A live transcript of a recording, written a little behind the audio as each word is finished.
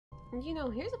You know,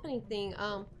 here's a funny thing.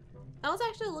 I was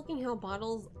actually looking how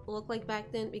bottles look like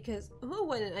back then because who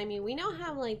wouldn't? I mean, we now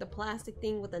have like the plastic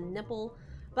thing with a nipple,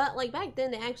 but like back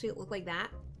then they actually looked like that.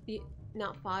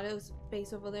 Not Fado's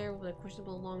face over there with a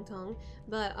questionable long tongue,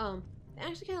 but they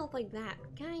actually kind of looked like that.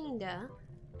 Kinda.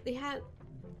 They had,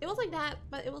 it was like that,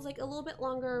 but it was like a little bit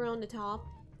longer around the top,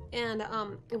 and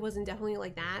it wasn't definitely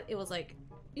like that. It was like,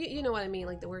 you know what I mean,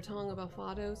 like the weird tongue about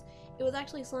Fado's. It was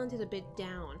actually slanted a bit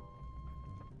down.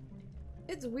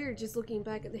 It's weird just looking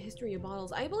back at the history of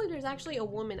bottles. I believe there's actually a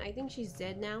woman, I think she's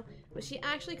dead now, but she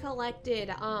actually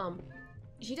collected,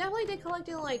 she definitely did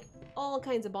collected like all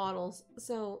kinds of bottles.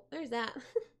 So there's that.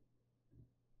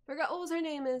 Forgot what was her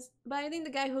name is, but I think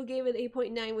the guy who gave it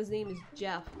 8.9 was name is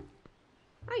Jeff.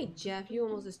 Hi Jeff, you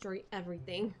almost destroyed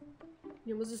everything.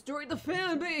 You almost destroyed the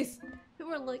fan base! Who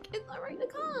were like, it's alright to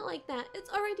call it like that. It's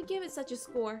alright to give it such a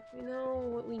score. You know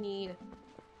what we need.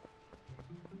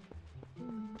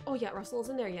 Oh yeah, Russell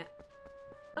isn't there yet.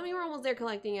 I mean, we're almost there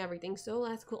collecting everything, so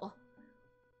that's cool.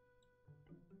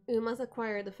 We must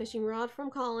acquire the fishing rod from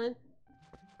Colin.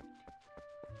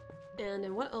 And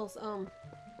then what else?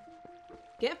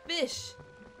 Get fish!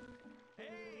 Hey.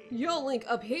 Yo, Link,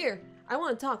 up here! I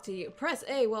want to talk to you. Press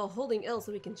A while holding L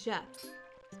so we can chat.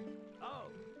 Oh.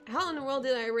 How in the world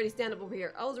did I already stand up over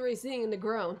here? I was already sitting in the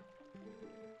ground.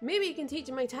 Maybe you can teach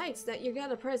my types that you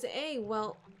gotta press A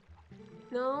while...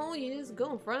 No, you just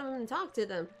go in front of them and talk to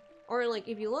them. Or like,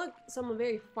 if you look someone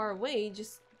very far away,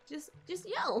 just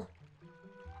yell.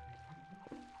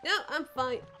 No, I'm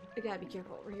fine. I gotta be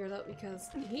careful over here though, because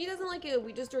he doesn't like it.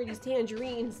 We destroy these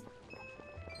tangerines.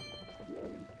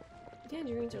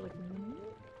 Tangerines are like,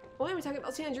 why am I talking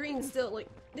about tangerines still? Like,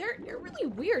 they're really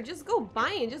weird. Just go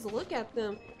by and just look at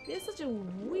them. It's such a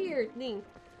weird thing.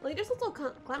 Like, there's also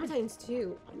clementines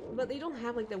too, but they don't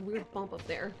have like the weird bump up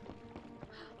there.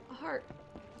 A heart.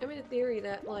 I made a theory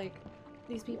that like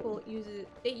these people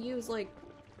use like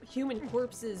human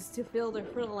corpses to fill their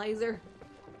fertilizer.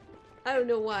 I don't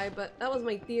know why, but that was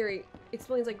my theory.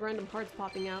 Explains like random parts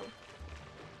popping out.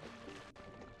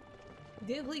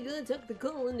 Definitely gonna tuck the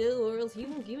Colin now, or else he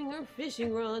won't give me our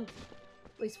fishing rod.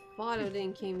 At least Fado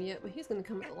didn't came yet, but he's gonna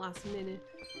come at the last minute.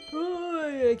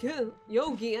 Oh, I can't,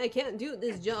 Yogi, I can't do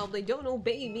this job. They don't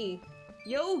obey me.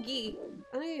 Yogi,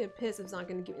 I'm gonna get pissed if it's not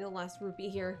gonna give me the last rupee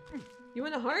here. You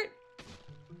want a heart?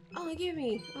 Oh, give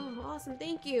me. Oh, awesome,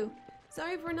 thank you.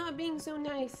 Sorry for not being so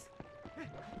nice.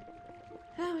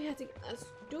 Oh, we have to get that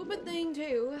stupid thing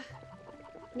too.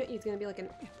 I bet you it's gonna be like an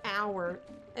hour.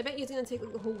 I bet you it's gonna take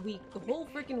like the whole week, the whole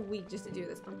freaking week just to do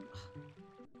this.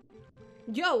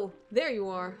 Yo, there you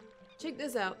are. Check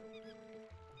this out.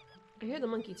 I hear the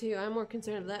monkey too. I'm more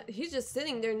concerned of that. He's just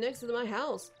sitting there next to my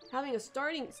house, having a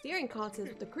steering contest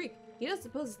with the creek. You don't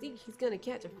suppose to think he's gonna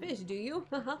catch a fish, do you?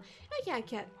 Haha, I can't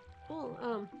catch.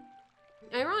 Well,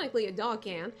 ironically, a dog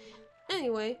can.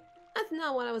 Anyway, that's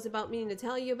not what I was about meaning to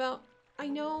tell you about. I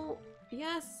know.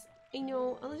 Yes, I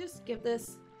know. I'll just skip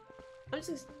this. I'm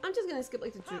just gonna skip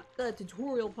like the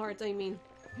tutorial parts. I mean,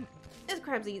 this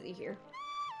crap's easy here.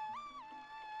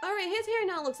 All right, his hair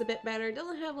now looks a bit better. It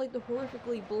doesn't have like the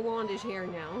horrifically blondish hair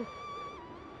now.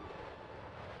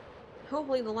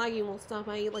 Hopefully the lagging will stop.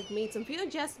 I like made some few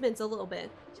adjustments a little bit.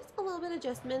 Just a little bit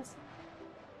adjustments.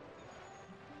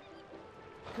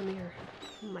 Come here,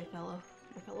 my fellow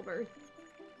bird.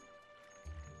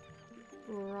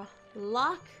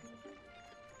 Lock.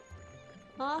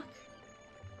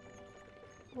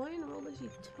 Why in the world is she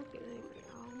talking anyway?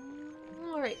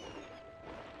 Alright.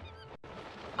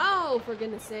 Oh, for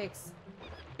goodness sakes.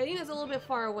 I think that's a little bit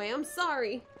far away. I'm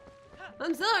sorry.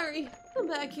 I'm sorry. I'm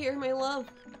back here, my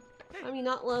love. I mean,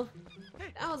 not love.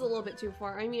 That was a little bit too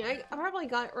far. I mean, I probably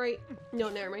got it right. No,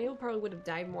 never mind. He probably would have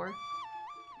died more.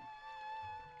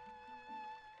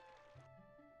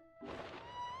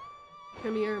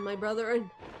 Come here, my brother, and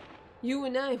you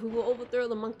and I, who will overthrow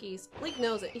the monkeys. Link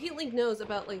knows it. Link knows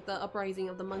about like the uprising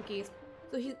of the monkeys.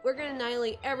 So we're gonna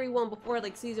annihilate everyone before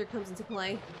like Caesar comes into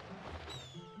play.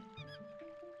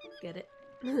 Get it?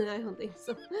 I don't think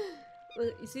so.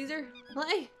 Caesar,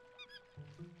 play.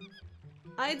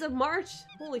 Ides of March?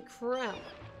 Holy crap!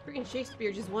 Freaking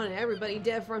Shakespeare just wanted everybody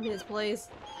dead from his plays.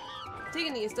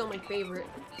 Antigone is still my favorite.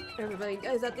 Everybody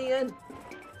dies at the end.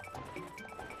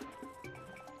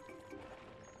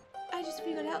 I just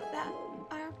figured out that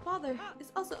our father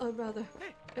is also our brother.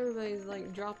 Everybody's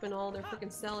like dropping all their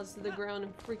freaking salads to the ground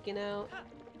and freaking out.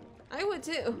 I would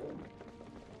too.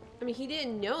 I mean, he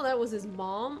didn't know that was his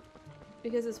mom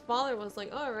because his father was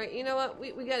like, alright, you know what?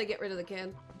 We gotta get rid of the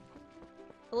kid.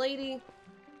 Lady.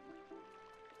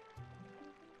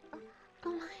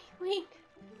 Oh my, Link.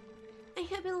 I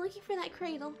have been looking for that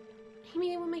cradle. He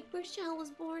made it when my first child was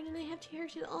born, and I have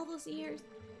cherished it all those years.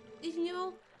 Did you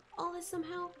know all this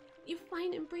somehow? You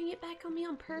find and bring it back on me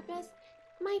on purpose?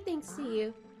 My thanks to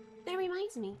you. That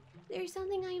reminds me, there is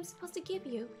something I am supposed to give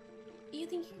you. You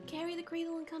think you can carry the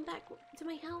cradle and come back to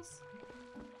my house?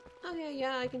 Okay,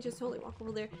 yeah, I can just totally walk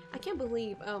over there. I can't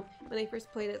believe, when I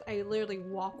first played it, I literally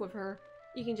walk with her.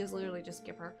 You can just literally just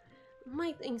skip her.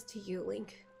 My thanks to you,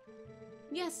 Link.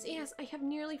 Yes, I have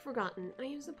nearly forgotten. I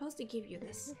am supposed to give you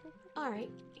this.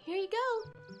 Alright, here you go.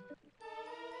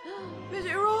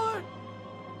 Visit Rod!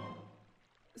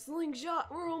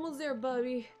 Slingshot, we're almost there,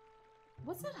 Bubby.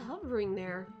 What's that hovering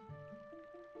there?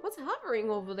 What's hovering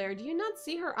over there? Do you not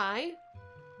see her eye?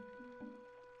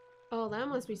 Oh, that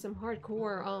must be some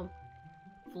hardcore,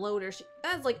 floater.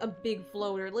 That's like a big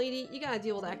floater. Lady, you gotta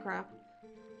deal with that crap.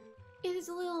 It is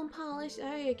a little unpolished.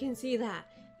 I can see that.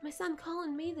 My son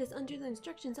Colin made this under the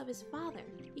instructions of his father.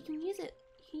 You can use it.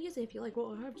 You can use it if you like.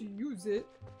 Well, I have to use it.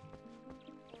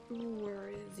 Where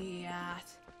is he at?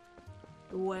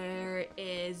 Where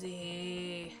is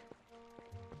he?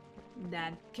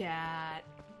 That cat.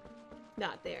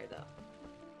 Not there, though.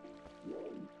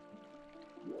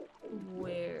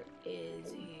 Where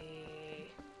is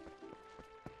he?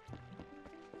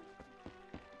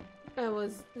 That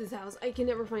was this house. I can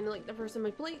never find it like the first time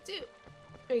I played too.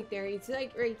 Right there, it's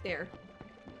like right there.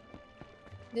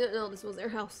 Didn't know this was their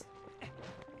house.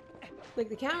 Like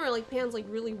the camera like pans like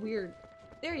really weird.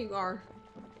 There you are.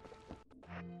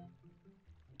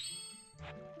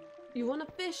 You want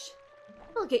a fish?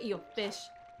 I'll get you a fish.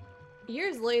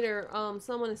 Years later,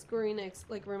 someone at Square Enix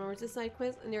like remembers this side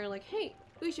quest and they're like, hey,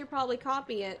 we should probably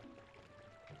copy it.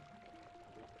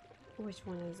 Which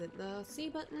one is it? The C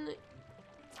button?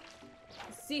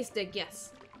 C stick,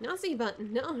 yes. Not C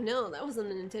button. No, that was in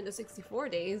the Nintendo 64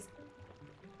 days.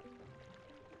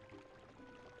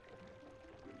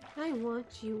 I want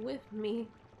you with me.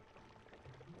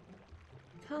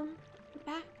 Come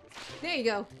back. There you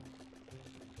go.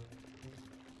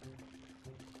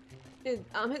 His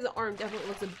arm definitely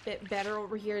looks a bit better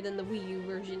over here than the Wii U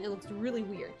version. It looks really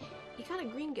weird. He got a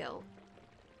green gill.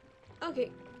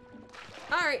 Okay.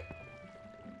 Alright.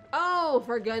 Oh,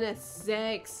 for goodness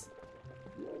sakes.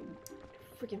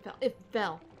 Freaking fell. It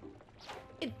fell.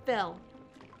 It fell.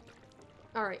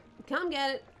 Alright. Come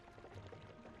get it.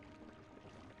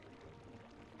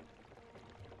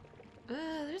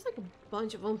 There's like a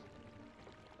bunch of them.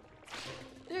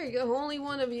 There you go. Only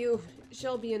one of you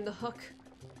shall be in the hook.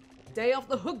 Stay off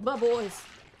the hook, my boys.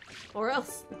 Or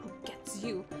else the hook gets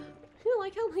you. I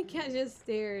like how my cat just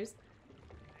stares.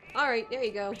 Alright, there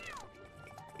you go.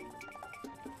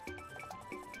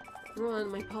 Run,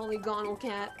 my polygonal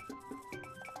cat.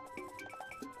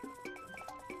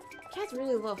 Cats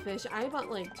really love fish. I bought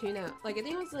like tuna. Like I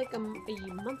think it was like a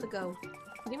month ago.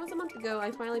 I think it was a month ago.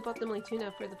 I finally bought them like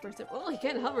tuna for the first time. Oh, he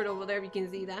kind of hovered over there if you can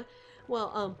see that.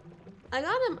 Well, I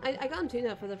got him. I got him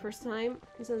tuna for the first time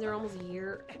since they're almost a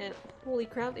year, and holy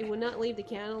crap, they would not leave the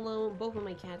cat alone. Both of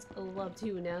my cats love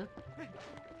tuna.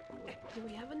 Do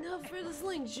we have enough for the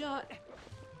slingshot?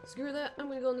 Screw that. I'm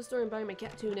gonna go in the store and buy my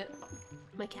cat tuna.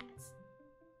 My cats.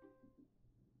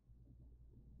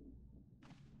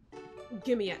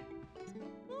 Gimme it.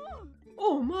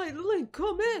 Oh my, Link,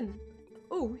 come in.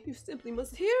 Oh, you simply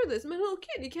must hear this. My little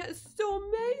kitty cat is so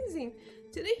amazing.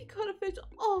 Today he caught a fish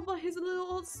all by his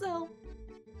little old self.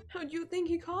 How do you think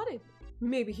he caught it?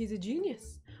 Maybe he's a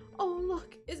genius. Oh,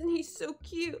 look, isn't he so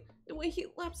cute? The way he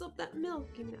laps up that milk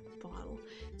in that bottle.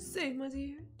 Say, my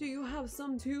dear, do you have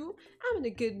some too? I'm in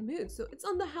a good mood, so it's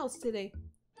on the house today.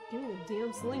 Give me the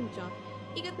damn slingshot.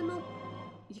 You got the milk?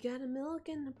 You got a milk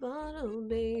in the bottle,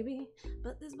 baby.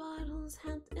 But this bottle's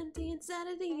half empty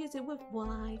inside of the use it with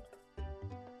why?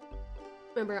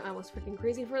 Remember, I was freaking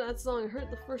crazy for that song. I heard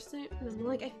it the first time, and I'm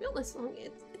like, I feel this song.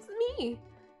 It's me.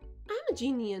 I'm a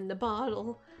genie in the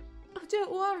bottle. Oh,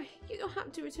 don't worry. You don't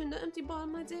have to return the empty bottle,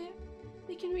 my dear.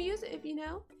 We can reuse it if you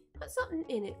know. Put something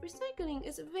in it. Recycling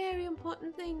is a very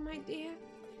important thing, my dear.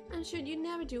 I'm sure you'd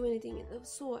never do anything of the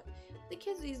sort. The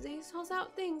kids these days toss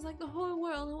out things like the whole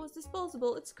world was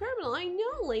disposable. It's criminal, I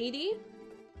know, lady.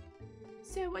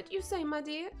 So what do you say, my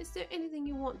dear? Is there anything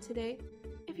you want today?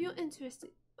 If you're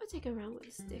interested, we'll take a round with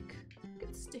a stick.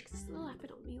 Get the stick, slap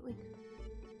it on me, Link.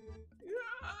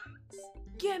 Yes!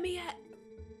 Get me it!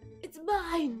 It's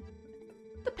mine!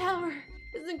 The power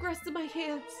is engrossed in my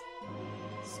hands.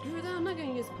 Screw that, I'm not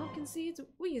gonna use pumpkin seeds.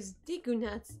 We use Deku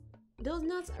nuts. Those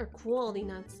nuts are quality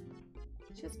nuts.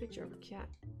 She has a picture of a cat.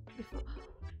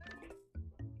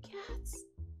 Cats.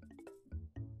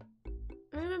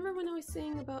 I remember when I was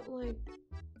saying about like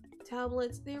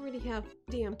tablets, they already have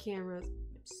damn cameras.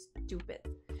 Stupid.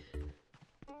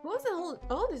 What was that whole?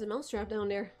 Oh, there's a mousetrap down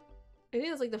there. I think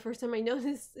it was like the first time I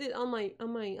noticed it on my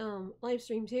live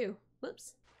stream too.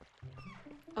 Whoops.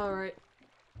 All right.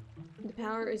 The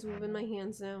power is within my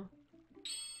hands now.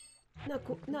 Not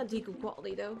Deku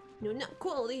quality though. No, not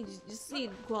quality. Just seed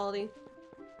quality.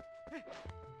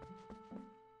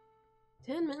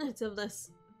 10 minutes of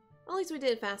this. At least we did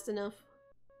it fast enough.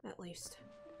 At least.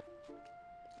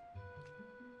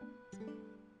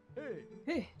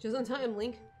 Hey, just on time,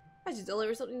 Link. I should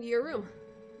deliver something to your room.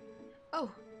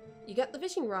 Oh, you got the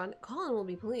fishing rod. Colin will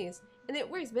be pleased. And it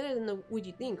works better than the would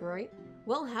you think, right?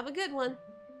 Well, have a good one.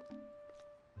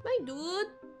 My dude,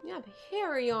 you have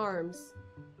hairy arms.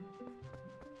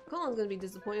 Colin's gonna be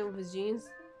disappointed with his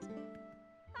jeans.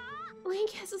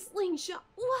 Link has a slingshot.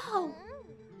 Wow!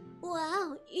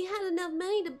 Wow, you had enough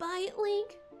money to buy it,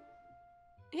 Link?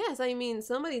 Yes, I mean,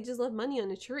 somebody just left money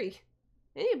on a tree.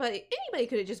 Anybody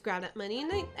could have just grabbed that money,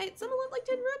 and someone left like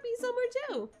 10 rupees somewhere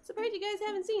too. Surprised you guys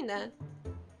haven't seen that.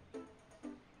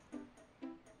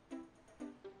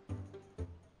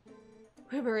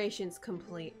 Preparations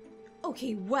complete.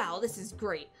 Okay, wow, this is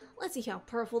great. Let's see how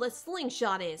powerful that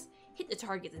slingshot is. Hit the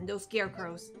targets and those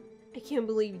scarecrows. I can't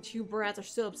believe you two brats are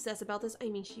so obsessed about this. I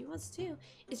mean, she was too.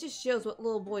 It just shows what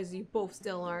little boys you both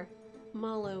still are.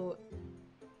 Mallow.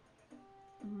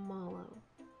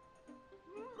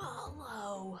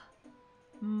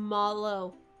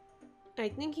 I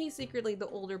think he's secretly the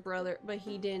older brother, but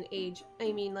he didn't age.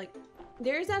 I mean, like,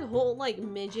 there's that whole, like,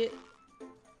 midget,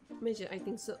 I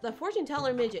think so. The fortune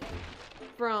teller midget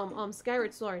from,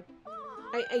 Skyward Sword.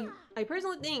 I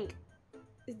personally think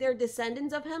they're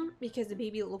descendants of him because the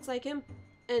baby looks like him.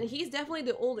 And he's definitely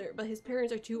the older, but his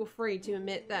parents are too afraid to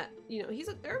admit that, you know,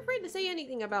 they're afraid to say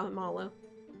anything about him, Malo.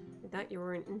 I thought you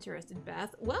weren't interested,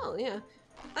 Beth. Well, yeah.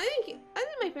 I think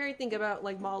my favorite thing about,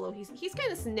 like, Malo, he's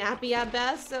kind of snappy at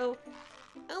best, so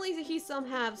at least he some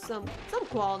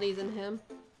qualities in him.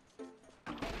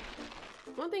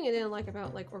 One thing I didn't like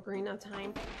about, like, Ocarina of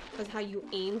Time was how you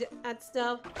aimed at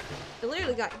stuff. It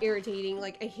literally got irritating.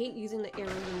 Like, I hate using the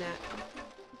arrows in that.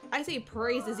 I say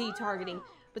praise the Z targeting,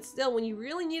 but still, when you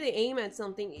really need to aim at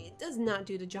something, it does not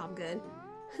do the job good.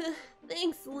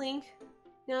 Thanks, Link.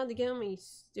 Now to get my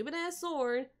stupid ass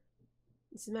sword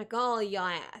and smack all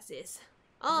your asses.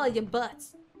 All your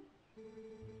butts.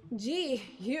 Gee,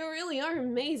 you really are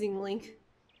amazing, Link.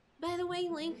 By the way,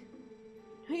 Link,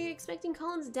 are you expecting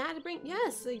Colin's dad to bring?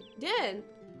 Yes, I did.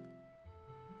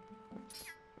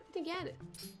 To get it.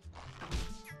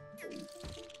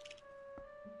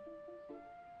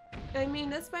 I mean,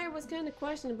 that spire was kind of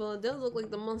questionable. It does look like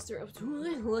the monster of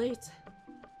Twilight.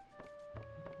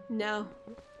 Now,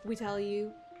 we tell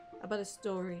you about a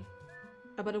story,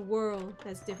 about a world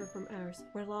that's different from ours,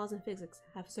 where laws and physics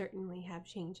certainly have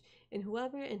changed, and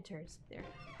whoever enters there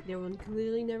will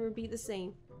clearly never be the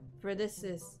same. For this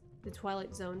is the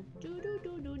Twilight Zone. I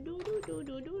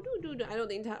don't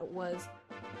think that was.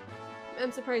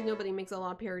 I'm surprised nobody makes a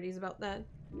lot of parodies about that.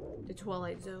 The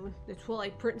Twilight Zone, the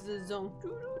Twilight Princess Zone.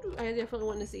 I definitely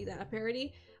want to see that, a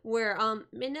parody where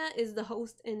Minna is the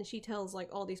host and she tells like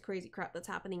all these crazy crap that's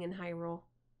happening in Hyrule.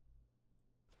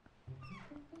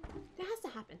 That has to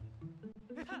happen.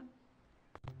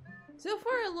 So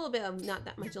for a little bit of not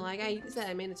that much lag, I said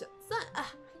I made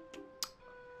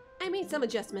some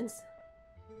adjustments.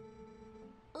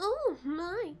 Oh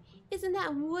my, isn't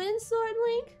that wooden sword,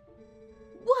 Link?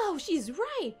 Whoa, she's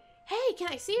right. Hey, can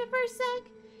I see it for a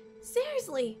sec?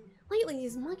 Seriously, lately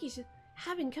these monkeys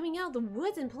have been coming out of the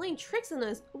woods and playing tricks on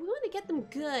us. We want to get them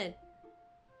good.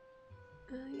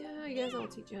 Yeah, I guess I'll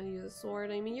teach you how to use a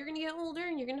sword. I mean, you're gonna get older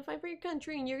and you're gonna fight for your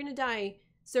country and you're gonna die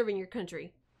serving your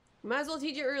country. Might as well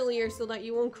teach you earlier so that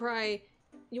you won't cry.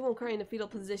 You won't cry in a fetal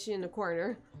position in a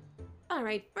corner.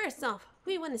 Alright, first off,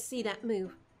 we want to see that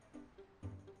move.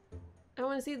 I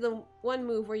want to see the one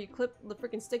move where you clip the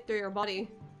freaking stick through your body.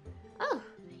 Oh,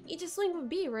 you just swing with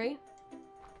B, right?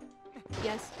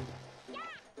 Yes.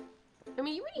 I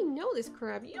mean, you already know this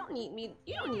crap. You don't need me.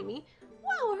 You don't need me.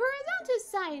 Wow, horizontal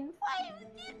sign. Why?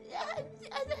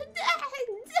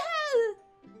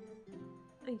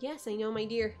 Yes, I know, my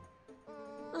dear.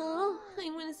 Oh, I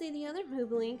want to see the other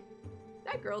move, Link.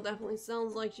 That girl definitely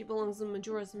sounds like she belongs in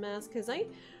Majora's Mask, because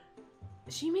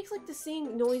she makes like the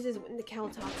same noises when the cow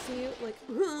talks to you, like,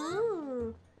 I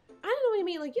don't know what I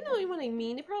mean, like, you know what I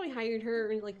mean, they probably hired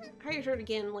her, and like, hired her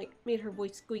again, like, made her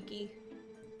voice squeaky.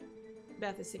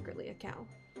 Beth is secretly a cow.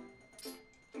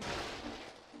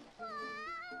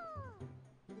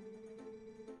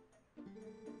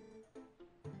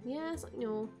 Yes, I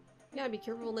know. You gotta be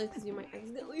careful with it, because you might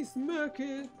accidentally smack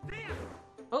it.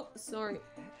 Oh, sorry.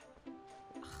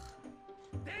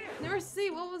 Never see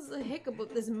what was the hiccup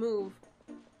with this move.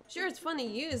 Sure, it's fun to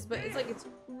use, but it's like it's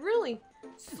really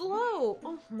slow.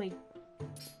 Oh my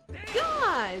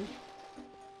god!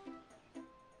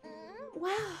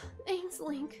 Wow, thanks,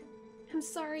 Link. I'm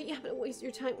sorry you have to waste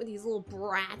your time with these little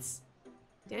brats.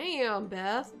 Damn,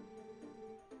 Beth.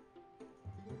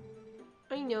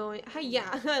 I know it.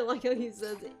 Hiya. I like how he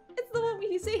says it. It's the one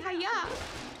when you say hiya.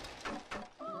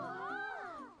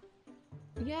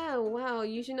 Yeah, wow.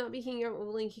 You should not be hanging out with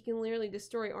Link. He can literally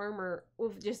destroy armor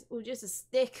with just a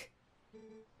stick.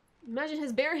 Imagine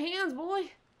his bare hands,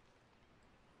 boy.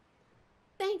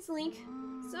 Thanks, Link.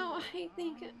 So I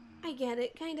think I get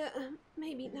it. Kinda,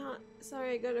 maybe not.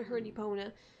 Sorry, I got a hurdy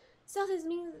pona. So this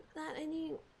means that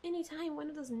any time one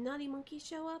of those naughty monkeys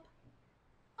show up.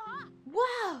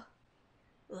 Wow.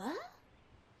 What?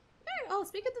 Oh,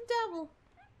 speak of the devil.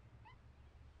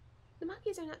 The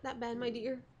monkeys are not that bad, my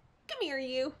dear. Come here,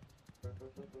 you.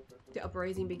 The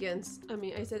uprising begins. I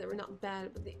mean, I said they were not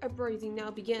bad, but the uprising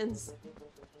now begins.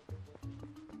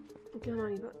 Come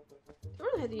on, Eva. I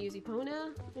don't know how to use Epona.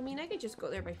 I mean, I could just go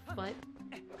there by foot.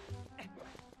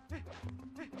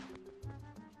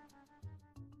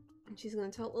 And she's gonna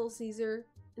tell little Caesar,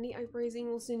 and the uprising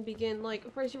will soon begin.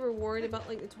 Like, first you were worried about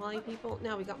like the Twilight people.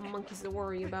 Now we got monkeys to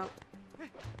worry about.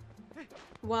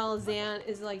 While Zan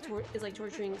is like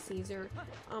torturing Caesar,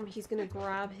 he's gonna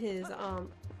grab his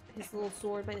little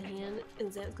sword by the hand,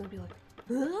 and Zan's gonna be like,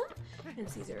 huh? And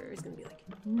Caesar is gonna be like,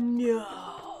 no.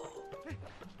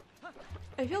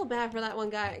 I feel bad for that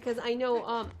one guy because I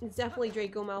know it's definitely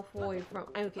Draco Malfoy from.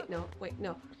 Okay, no, wait,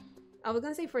 no. I was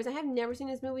gonna say first, I have never seen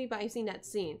this movie, but I've seen that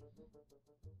scene,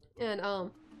 and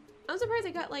I'm surprised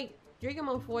I got like Draco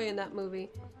Malfoy in that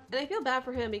movie. And I feel bad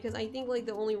for him because I think like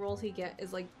the only roles he get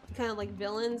is like kind of like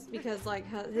villains because like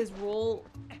his role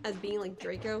as being like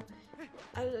Draco.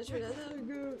 I'm not sure that's how it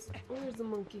goes. Where's the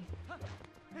monkey?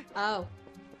 Oh.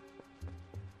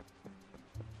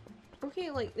 Okay,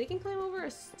 like they can climb over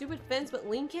a stupid fence, but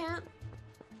Link can't.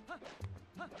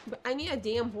 But I need a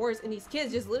damn horse, and these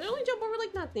kids just literally jump over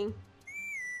like nothing.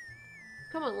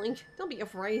 Come on, Link. Don't be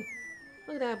afraid.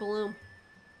 Look at that balloon.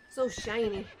 So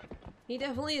shiny. He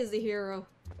definitely is the hero.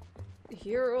 The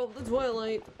hero of the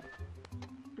Twilight.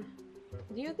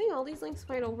 Do you think all these Links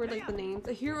fight over like the names?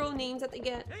 The hero names that they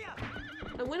get?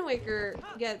 And Wind Waker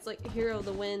gets like Hero of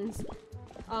the Winds.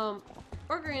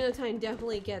 Ocarina of Time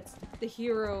definitely gets the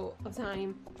Hero of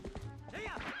Time.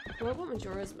 What about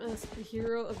Majora's Mask? The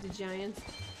Hero of the Giants.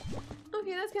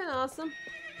 Okay, that's kind of awesome.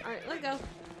 Alright, let's go.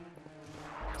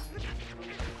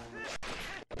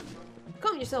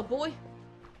 Calm yourself, boy.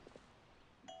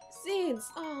 Seeds!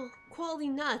 Oh, quality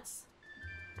nuts.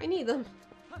 I need them.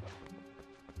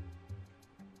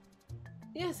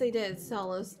 Yes, I did,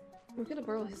 Salos. We could have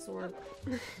borrowed his sword.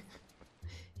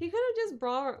 He could have just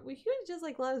borrowed. We could have just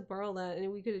like let us borrow that,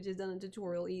 and we could have just done a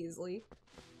tutorial easily.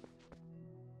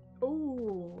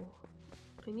 Oh,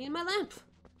 I need my lamp.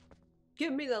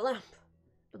 Give me the lamp,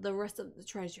 but the rest of the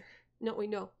treasure. No,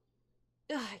 wait, no.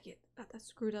 Ugh, I get that's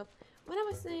screwed up. What am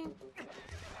I saying?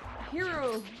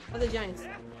 Hero of the Giants.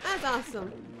 That's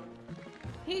awesome.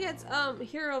 He gets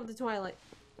Hero of the Twilight.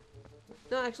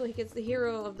 No, actually, he gets the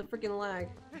Hero of the freaking lag.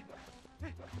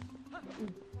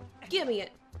 Give me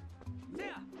it.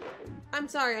 I'm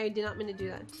sorry, I did not mean to do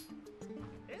that.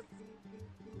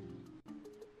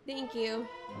 Thank you.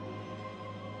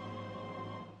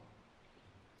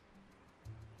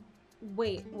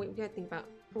 Wait, we gotta think about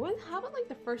what? How about like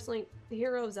the first Link, the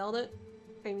Hero of Zelda?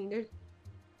 I mean, there's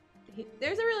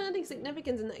really nothing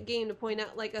significant in that game to point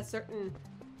out like a certain,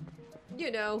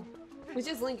 you know, it's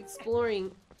just Link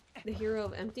exploring the Hero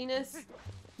of Emptiness.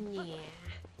 Yeah.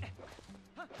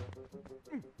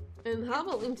 And how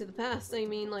about Link to the Past? I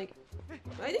mean, like,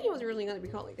 I think he was really going to be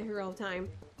called like the Hero of Time.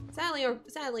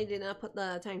 Sadly did not put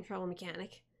the time travel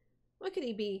mechanic. What could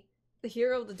he be? The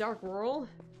Hero of the Dark World?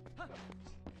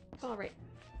 Alright.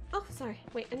 Oh, sorry.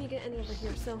 Wait, I need to get Annie over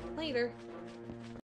here, so later.